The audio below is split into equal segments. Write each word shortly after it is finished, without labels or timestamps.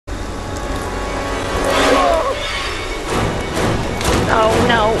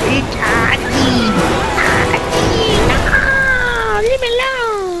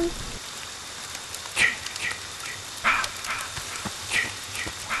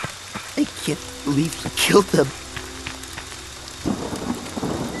I can't believe he killed them.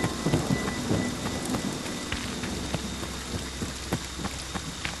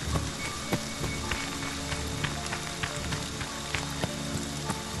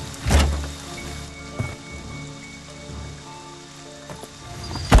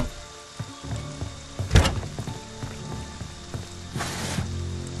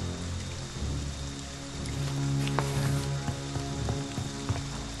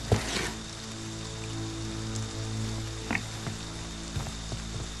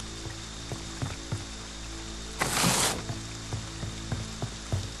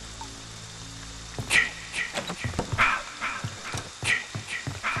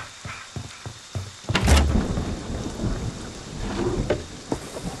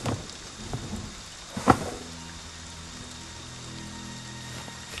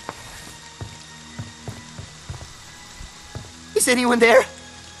 Is anyone there?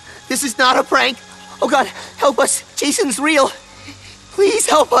 This is not a prank. Oh God, help us. Jason's real. Please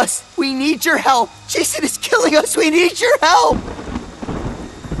help us. We need your help. Jason is killing us. We need your help.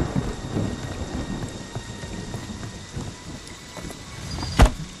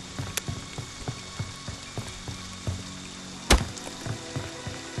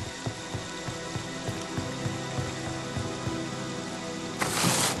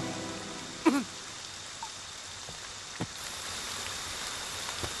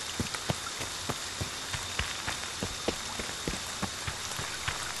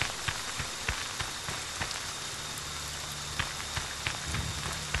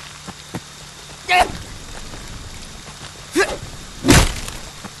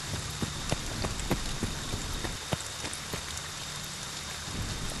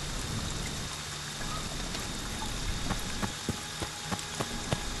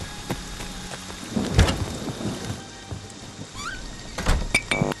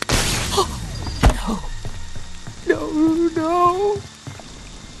 No.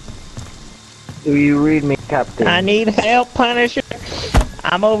 Do you read me, Captain? I need help, Punisher.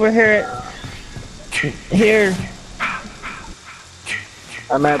 I'm over here. Here.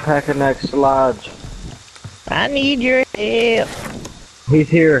 I'm at Packerneck's Lodge. I need your help. He's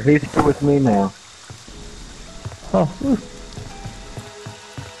here. He's here with me now. Oh,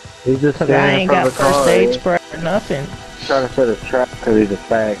 He's just I standing in ain't front got of the car. first aid spray or nothing. He's trying to set a trap because he's a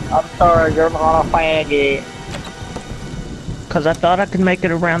fag. I'm sorry, you're not a faggot. Cause I thought I could make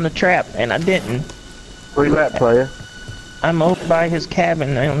it around the trap, and I didn't. Where you at, player? I'm over by his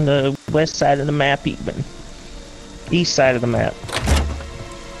cabin on the west side of the map, even. East side of the map.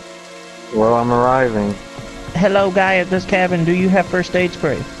 Well, I'm arriving. Hello, guy at this cabin. Do you have first aid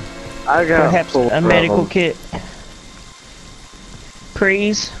spray? I got Perhaps four a of medical them. kit.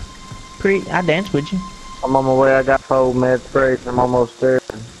 Please. I dance with you. I'm on my way. I got 4 med sprays. I'm almost there.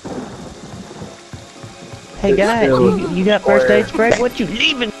 Hey, guy, you got first aid spray? What you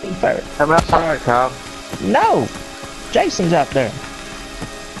leaving me for? Come outside, Kyle. No! Jason's out there.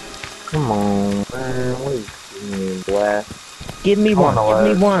 Come on, man. What are you doing, boy? Give me one.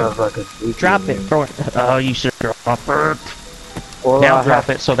 Give me one. Like a Drop it. Throw it. Oh, you should drop it. Well, Now drop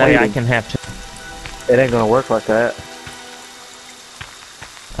it so that I can have to. It ain't gonna work like that.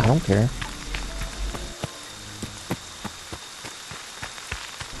 I don't care.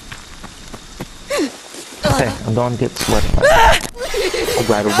 Okay, I'm going to get sweaty. Alright. I've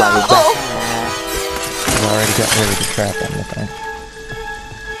already got rid of the trap on the thing.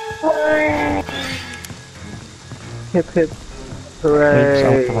 Hip hip. Oops, I Hooray.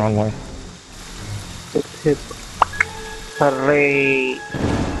 went the wrong way. Hip hip. Hooray.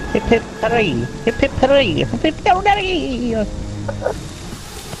 Hip hip hooray! Hip hip hooray! Hip hip hooray!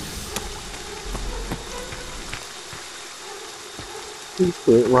 You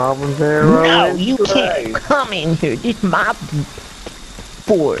quit robbing there, No, you can't come in here. This is my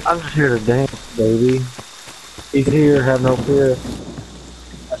fort. I'm just here to dance, baby. He's here, have no fear.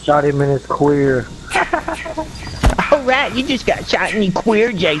 I shot him in his queer. Alright, you just got shot in your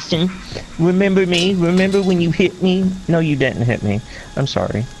queer, Jason. Remember me? Remember when you hit me? No, you didn't hit me. I'm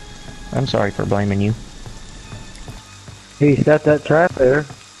sorry. I'm sorry for blaming you. He set that trap there.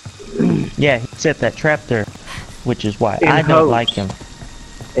 Yeah, he set that trap there, which is why In I don't hopes. like him.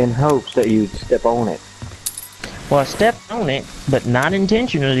 In hopes that you'd step on it. Well, I stepped on it, but not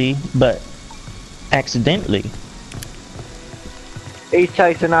intentionally, but accidentally. He's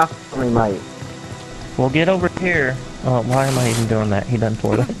chasing after me, mate. Well, get over here. Oh, why am I even doing that? He done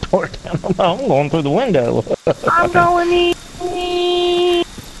tore the door down. I'm going through the window. I'm going in.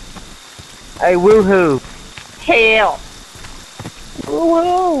 Hey, woohoo. Hell.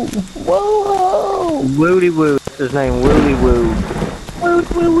 Whoa! Whoa! Woody woo. That's his name, Woody woo.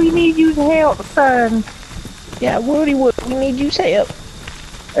 Woody, we need you help, son. Yeah, Woody, we need you help.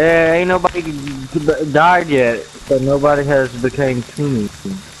 Ain't nobody died yet, so nobody has became king.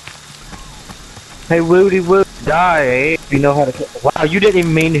 Hey, Woody, die, eh? You know how to. Wow, you didn't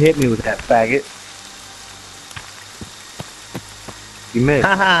even mean to hit me with that faggot. You missed.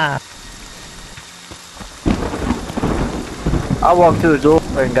 Haha. I walked through the door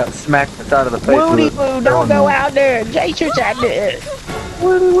and got smacked in the side of the face. Woody, with Woo, don't go out there. Jason's out there.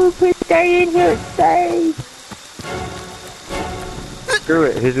 Woody, Woo, please stay in here, stay. Screw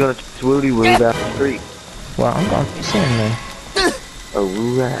it, he's gonna chase Woody Woo down the street. Well, I'm going to send then. Oh,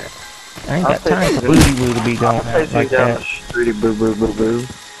 right. I ain't got time for Woody Woo to be going out like down that. the streety boo boo boo boo.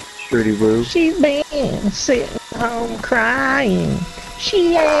 Streety boo. She's been sitting home crying.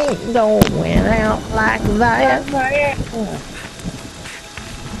 She ain't going out like that.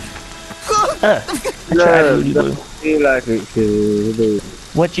 I tried Woody Woo. Feel like it could.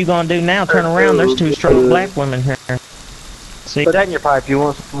 What you gonna do now? Turn around. There's two strong black women here. See? Put that in your pipe. You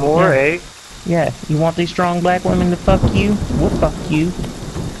want some more, Yeah. eh? Yeah. You want these strong black women to fuck you? We'll fuck you.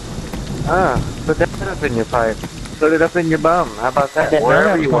 Put that up in your pipe. Put it up in your bum. How about that? I didn't know Wherever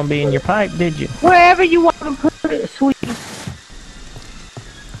that was you gonna want be in your pipe, did you? Wherever you want to put it, sweetie.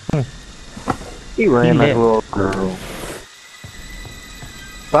 He ran like a little girl.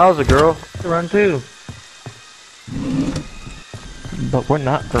 If I was a girl, I'd run too. But we're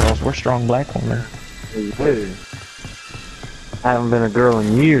not girls. We're strong black women. Dude. I haven't been a girl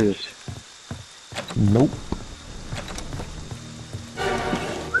in years. Nope.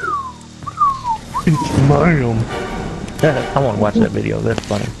 Ma'am. I want to watch that video. That's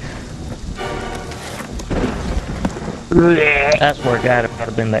funny. That's where a guy that would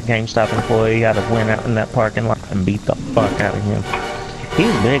have been that GameStop employee. I'd have went out in that parking lot and beat the fuck out of him.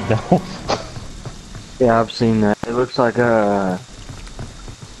 He's big though. Yeah, I've seen that. It looks like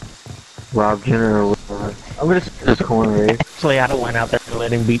Rob Jenner or whatever. I'm gonna sit in this corner, eh? Actually, I'd have went out there and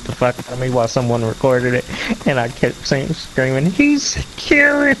let him beat the fuck out of me while someone recorded it, and I kept screaming, "He's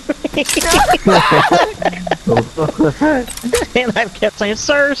killing me!" And I kept saying,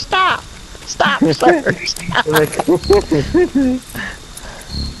 "Sir, stop! Stop, sir! Stop!"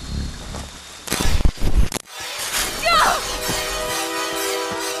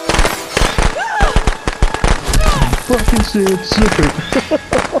 Fucking said, sir.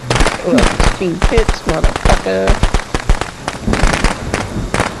 Speed hits, motherfucker.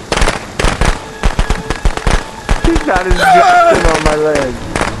 He's got his jacket on my leg.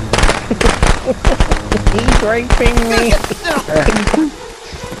 He's raping me.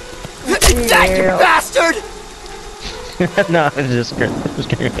 Die, you bastard! No, it's just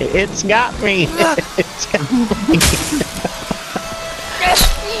screaming. It's got me. It's got me.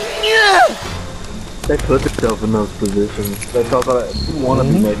 They put themselves in those positions. They thought that you want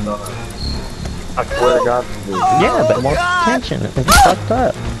to be made fun of. I swear to God. Yeah, but more attention. It's fucked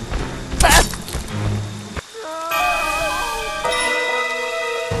up.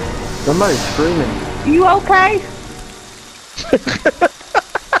 Somebody's screaming. You okay?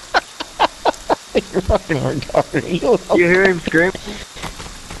 You're fucking retarded. You hear him scream?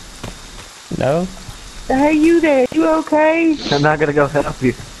 No. Hey, you there? You okay? I'm not gonna go help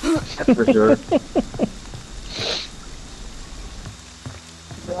you. That's for sure.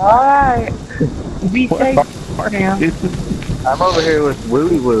 Alright. Be safe now. I'm over here with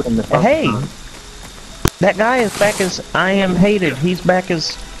Woody Woo in the front. Hey! That guy is back as I Am Hated. He's back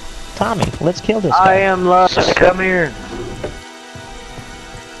as Tommy. Let's kill this guy. I am love. Come here.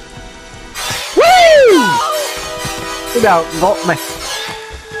 Woo! He about got me.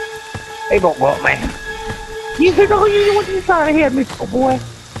 He about got me. You know what you trying to hit me for, boy?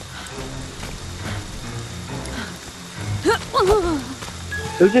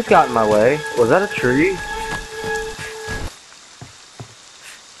 Who just got in my way? Was that a tree?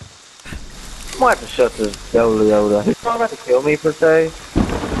 I might have to shut this Yoda. He's not about to kill me per se.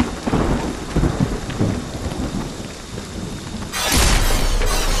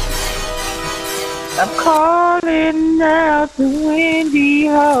 I'm calling out the windy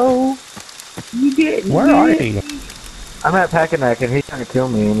hole. You getting Where are you? I'm at Pacanac and he's trying to kill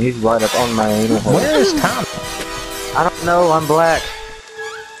me and he's right up on my anal hole. Where is Tommy? I don't know, I'm black.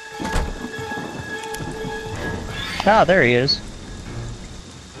 Oh, there he is.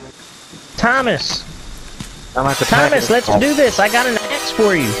 Thomas! I'm at the Thomas, let's do this. I got an axe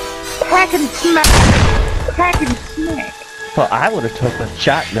for you. Pack and smack. Pack and smack. Well, I would have took a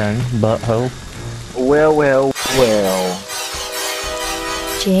shotgun, butthole. Well.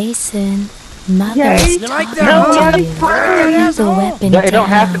 Jason, Mother's Yay. You like taught that, No, huh? me to use a weapon It don't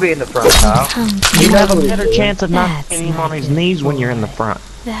have to be in the front, Kyle. You have a better chance of not That's getting him on my his good knees when boy. you're in the front.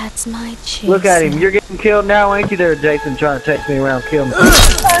 That's my chase. Look at him. You're getting killed now, ain't you there, Jason, trying to take me around, kill me.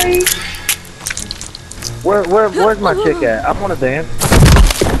 Where's my chick at? I want to dance.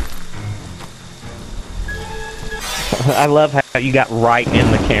 I love how you got right in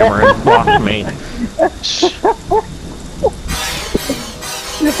the camera and blocked me.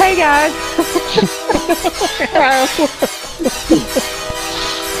 Hey, guys.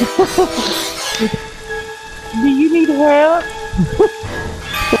 Do you need help?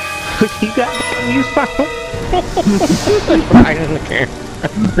 You got you right in the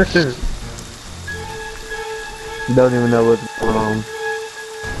camera. Don't even know what's going on.